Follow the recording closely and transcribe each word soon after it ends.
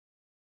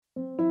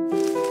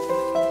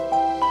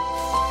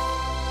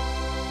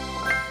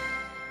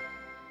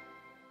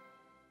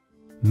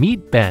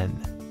Meet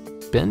Ben.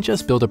 Ben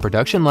just built a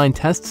production line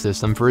test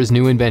system for his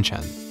new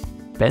invention.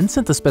 Ben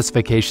sent the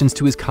specifications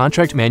to his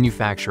contract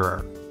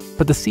manufacturer,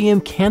 but the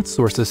CM can't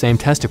source the same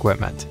test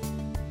equipment.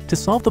 To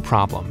solve the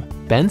problem,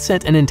 Ben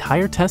sent an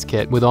entire test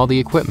kit with all the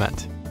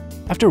equipment.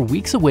 After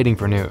weeks of waiting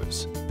for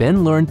news,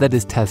 Ben learned that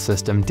his test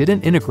system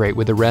didn't integrate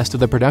with the rest of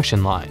the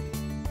production line.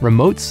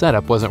 Remote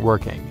setup wasn't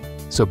working,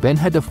 so Ben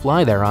had to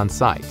fly there on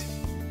site.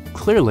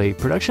 Clearly,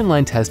 production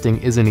line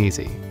testing isn't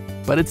easy,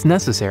 but it's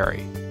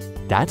necessary.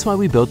 That's why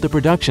we built the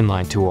production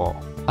line tool,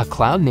 a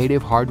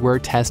cloud-native hardware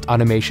test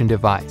automation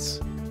device.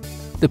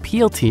 The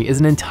PLT is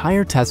an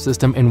entire test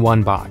system in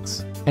one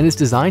box and is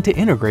designed to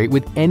integrate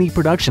with any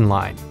production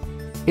line.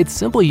 Its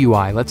simple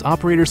UI lets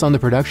operators on the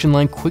production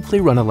line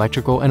quickly run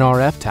electrical and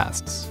RF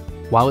tests,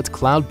 while its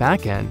cloud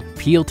backend,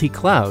 PLT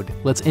Cloud,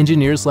 lets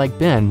engineers like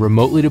Ben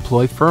remotely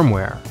deploy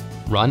firmware,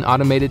 run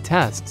automated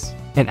tests,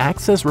 and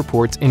access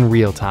reports in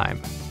real time.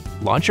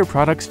 Launch your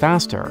products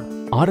faster.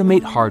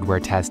 Automate hardware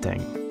testing.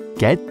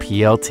 Get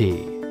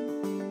PLT.